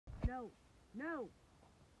No. No.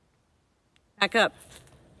 Back up.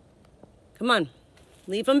 Come on.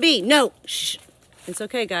 Leave him be. No. Shh. It's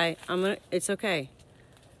okay, guy. It's okay.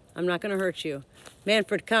 I'm not gonna hurt you.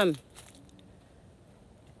 Manfred, come.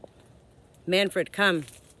 Manfred, come.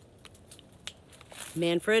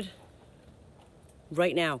 Manfred.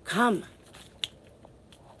 Right now. Come.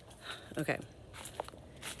 Okay.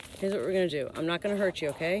 Here's what we're gonna do. I'm not gonna hurt you,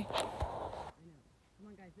 okay? Come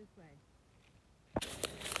on, guys, this way.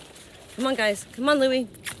 Come on, guys. Come on, Louie.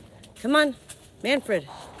 Come on. Manfred.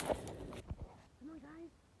 Come on,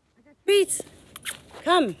 guys. I got treats.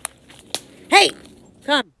 Come. Hey!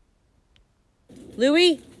 Come.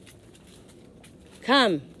 Louie.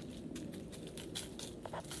 Come.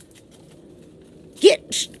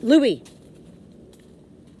 Get! Louie.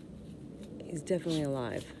 He's definitely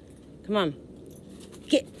alive. Come on.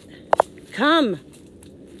 Get. Come.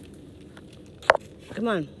 Come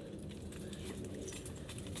on.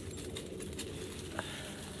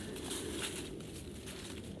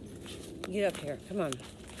 Get up here. Come on.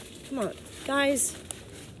 Come on. Guys,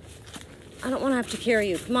 I don't want to have to carry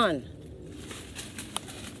you. Come on.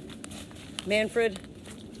 Manfred.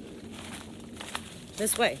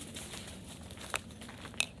 This way.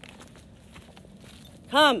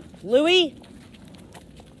 Come. Louie.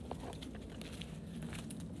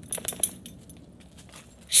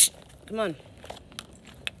 Shh. Come on.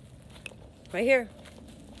 Right here.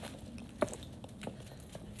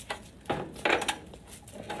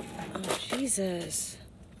 Oh, Jesus.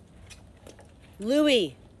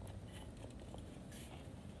 Louie.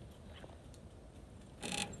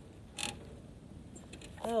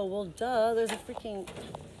 Oh, well, duh. There's a freaking...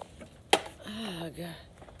 Oh, God.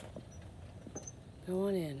 Go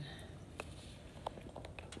on in.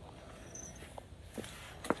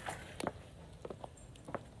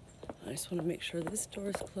 I just want to make sure this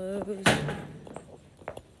door's closed.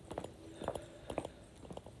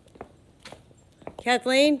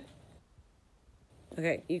 Kathleen?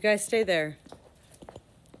 Okay, you guys stay there.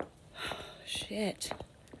 Shit.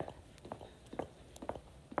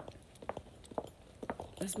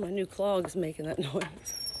 That's my new clogs making that noise.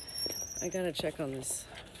 I gotta check on this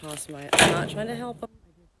possum. I'm not trying to help him.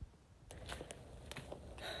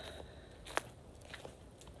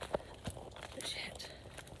 Shit.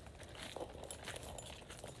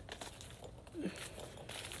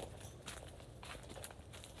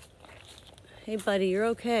 Hey, buddy, you're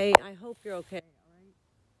okay. I hope you're okay,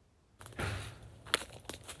 all right?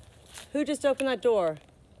 Who just opened that door?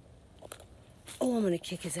 Oh, I'm gonna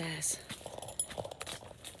kick his ass.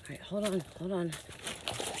 All right, hold on, hold on.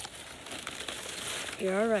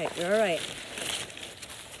 You're all right, you're all right.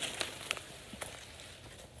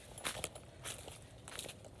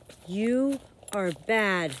 You are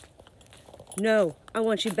bad. No, I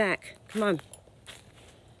want you back. Come on.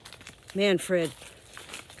 Manfred,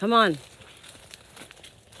 come on.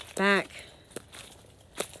 Back.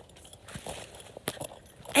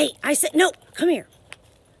 Hey, I said, no, come here.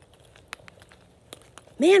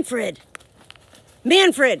 Manfred.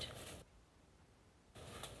 Manfred.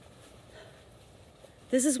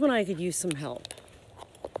 This is when I could use some help.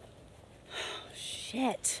 Oh,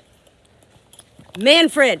 shit.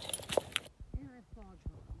 Manfred.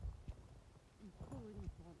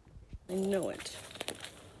 I know it.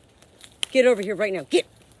 Get over here right now. Get.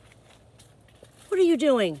 What are you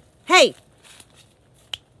doing? Hey.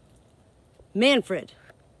 Manfred.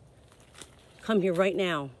 Come here right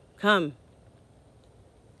now. Come.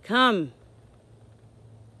 Come.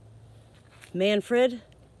 Manfred.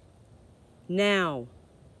 Now.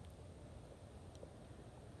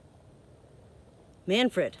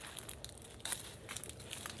 Manfred.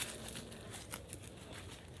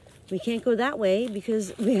 We can't go that way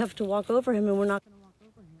because we have to walk over him and we're not going to walk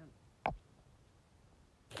over him.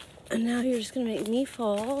 And now you're just going to make me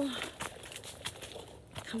fall.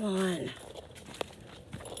 Come on.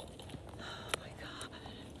 Oh my God.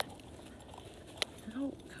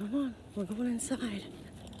 No, come on. We're going inside.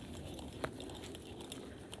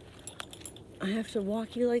 I have to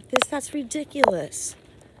walk you like this? That's ridiculous.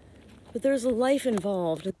 But there's a life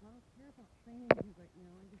involved. I don't care about training you right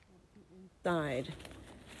now. I just want you inside.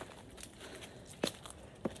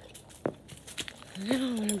 Now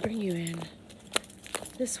I'm going to bring you in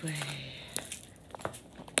this way.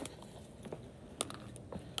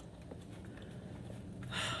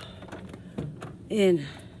 In.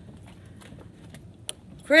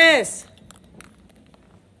 Chris!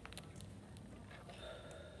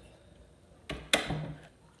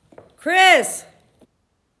 Chris!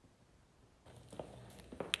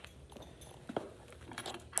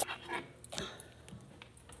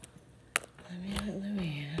 Let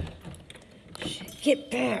me in. Shit, Get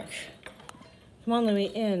back. Come on, Louie,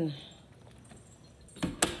 in.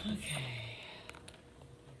 Okay.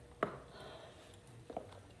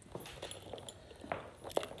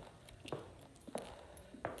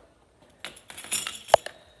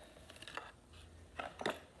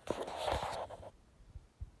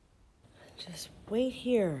 Just wait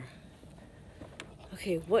here.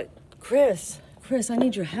 Okay, what? Chris, I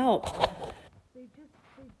need your help. It's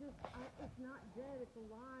not dead, it's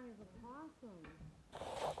alive, a possum.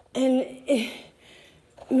 And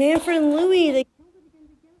Manfred and Louie, they killed it again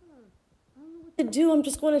together. I don't know what to do. I'm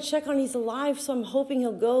just going to check on he's alive, so I'm hoping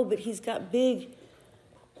he'll go, but he's got big,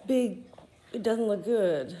 it doesn't look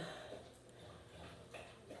good.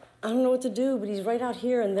 I don't know what to do, but he's right out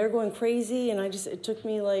here and they're going crazy, and it took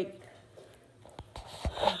me like,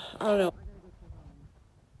 I don't know.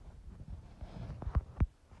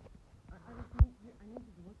 I need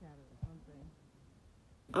to look at it or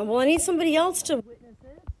something. Well, I need somebody else to witness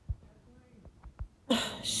it.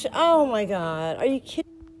 Oh my God, are you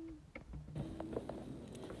kidding me?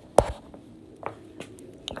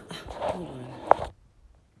 Hold on.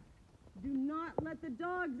 Do not let the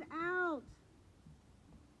dogs out.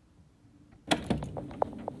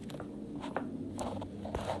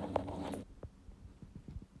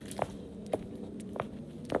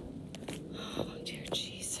 Oh, dear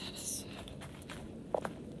Jesus.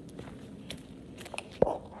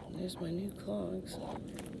 There's my new clogs.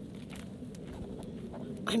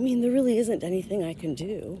 I mean, there really isn't anything I can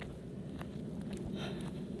do.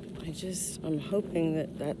 I'm hoping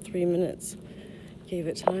that 3 minutes gave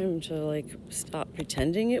it time to, like, stop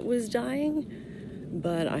pretending it was dying.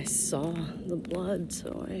 But I saw the blood,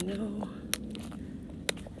 so I know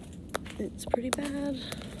it's pretty bad.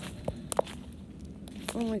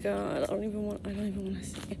 Oh my God, I don't even want to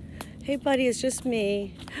see. Hey buddy, it's just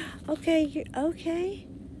me. Okay, you're okay?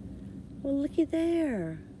 Well, looky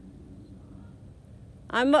there.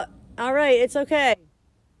 All right, it's okay.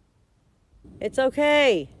 It's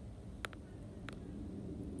okay.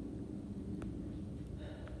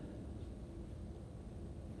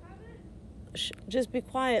 Just be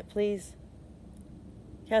quiet, please.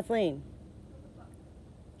 Kathleen.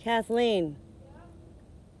 Kathleen.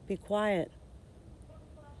 Be quiet.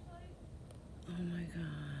 Oh my God.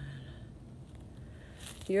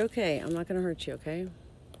 You're okay. I'm not going to hurt you, okay?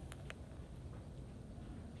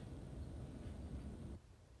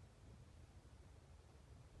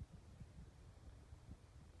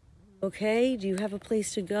 Okay, do you have a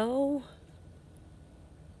place to go?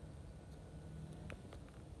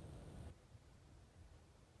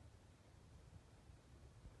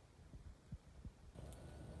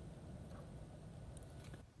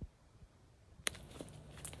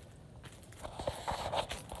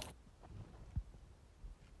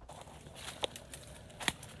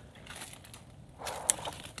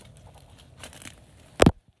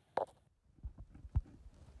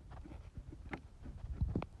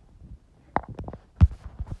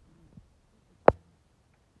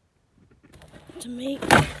 To make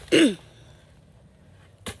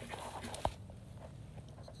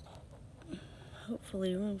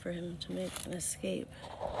hopefully room for him to make an escape.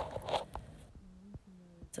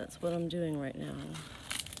 That's what I'm doing right now.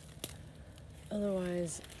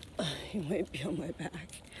 Otherwise, he might be on my back.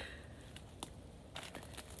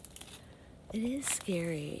 It is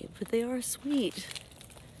scary, but they are sweet.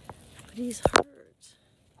 But he's hurt.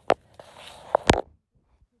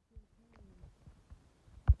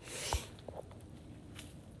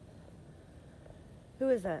 Who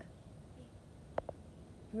is that?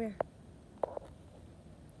 Come here.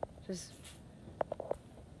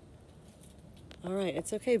 All right,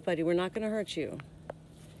 it's okay, buddy. We're not going to hurt you.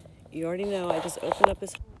 You already know I just opened up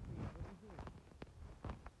his...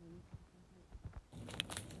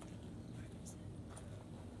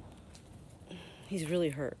 He's really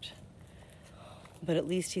hurt. But at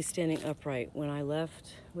least he's standing upright. When I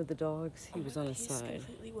left with the dogs, he was on his side. He's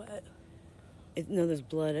completely wet. No, there's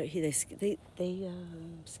blood. They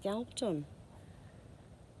scalped him.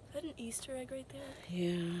 Is that an Easter egg right there?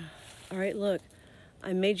 Yeah. All right, look.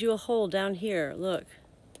 I made you a hole down here. Look.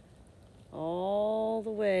 All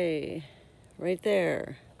the way. Right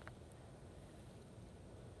there.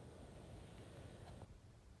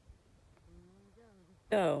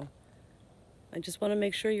 Go. I just want to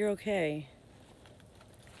make sure you're okay.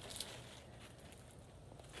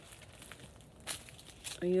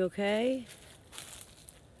 Are you okay?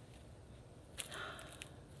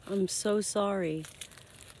 I'm so sorry.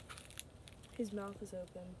 His mouth is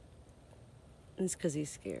open. It's because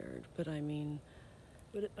he's scared, but I mean...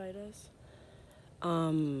 Would it bite us?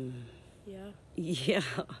 Yeah? Yeah.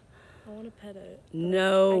 I want to pet it.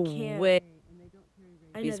 No I can't. way. And they don't carry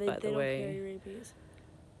I know by they the don't way. carry rabies.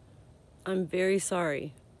 I'm very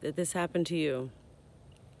sorry that this happened to you.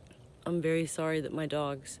 I'm very sorry that my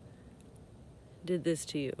dogs did this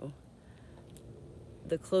to you.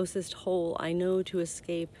 The closest hole I know to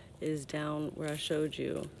escape is down where I showed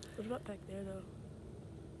you. What about back there, though?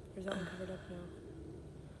 Or is that one covered up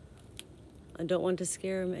now? I don't want to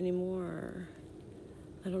scare him anymore.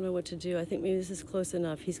 I don't know what to do. I think maybe this is close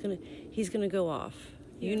enough. He's gonna go off.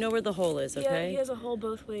 You Yeah. know where the hole is, okay? Yeah, he has a hole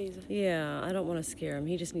both ways. Yeah, I don't want to scare him.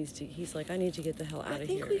 He just needs to. He's like, I need to get the hell out I of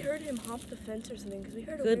think here. we heard him hop the fence or something because we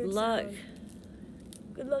heard a Good weird luck. sound.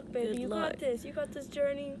 Good luck, baby. Good You luck. got this. You got this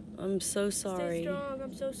journey. I'm so Stay sorry. strong.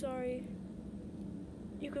 I'm so sorry.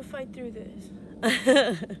 You can fight through this. You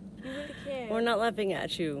really can. We're not laughing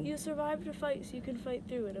at you. You survived a fight, so you can fight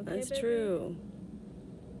through it, okay, That's baby? true.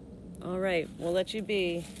 All right, we'll let you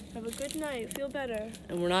be. Have a good night. Feel better.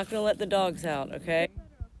 And we're not going to let the dogs out, okay?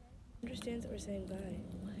 Understands that we're saying bye.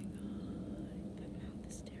 Oh my God. That mouth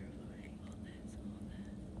is terrifying.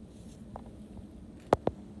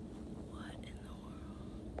 What in the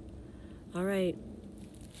world? All right.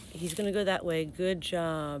 He's going to go that way. Good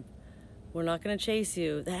job. We're not going to chase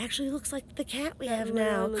you. That actually looks like the cat we have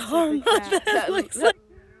now. looks like Karma. the cat. That looks like...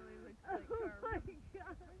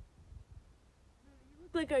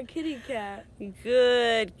 Like our kitty cat.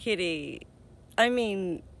 Good kitty. I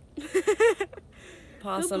mean,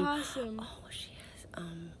 possum. Good possum. She has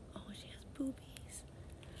boobies.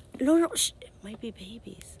 No, it might be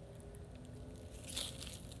babies.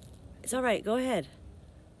 It's all right. Go ahead.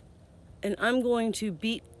 And I'm going to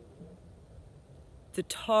beat the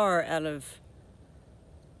tar out of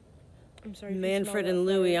I'm sorry. if you Manfred smell and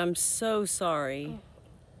that Louie. fart. I'm so sorry. Oh.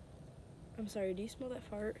 I'm sorry. Do you smell that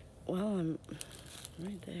fart? Well, I'm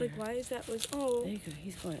right there. Like, why is that? Oh. There you go.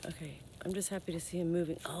 He's going. Okay. I'm just happy to see him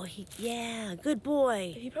moving. Oh, yeah. Good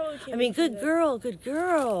boy. He probably came. I mean, in from good there. girl. Good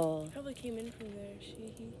girl. He probably came in from there.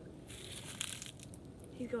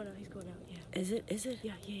 He's going out. He's going out. Yeah. Is it? Is it?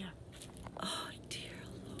 Yeah. Oh, dear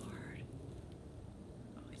Lord.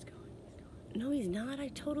 Oh, he's going. No, he's not. I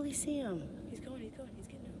totally see him. He's going. He's getting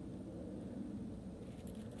out.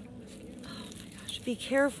 I don't want to scare him. Oh my gosh. Be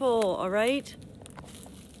careful, all right?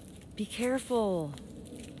 Be careful.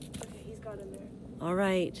 Okay, he's got him there. All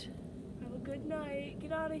right. Have a good night.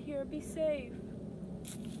 Get out of here. Be safe.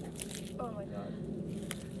 Oh my God.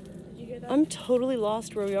 Did you hear that? I'm totally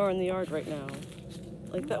lost where we are in the yard right now.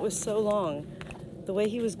 Like, that was so long. The way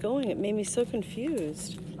he was going, it made me so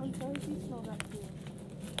confused. I'm sorry if you smell that too.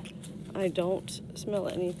 I don't smell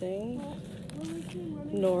anything, Well, Lily came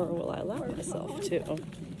running nor out. will I allow myself to.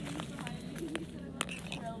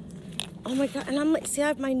 Oh my God, and I'm like, see, I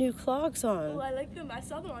have my new clogs Oh, on. I like them. I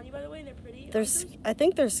saw them on you, by the way, and they're pretty. They're, I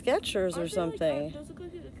think they're Skechers or Aren't they, like, something. those look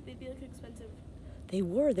like they'd be like expensive. They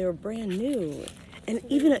were brand new. And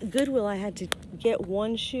even at Goodwill, I had to get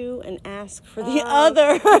one shoe and ask for the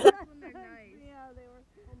other. They're nice. Yeah, they were.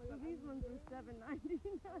 Oh my God, these ones are $7.99.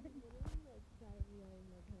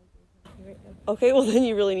 Okay, well then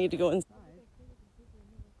you really need to go inside.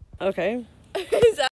 Okay.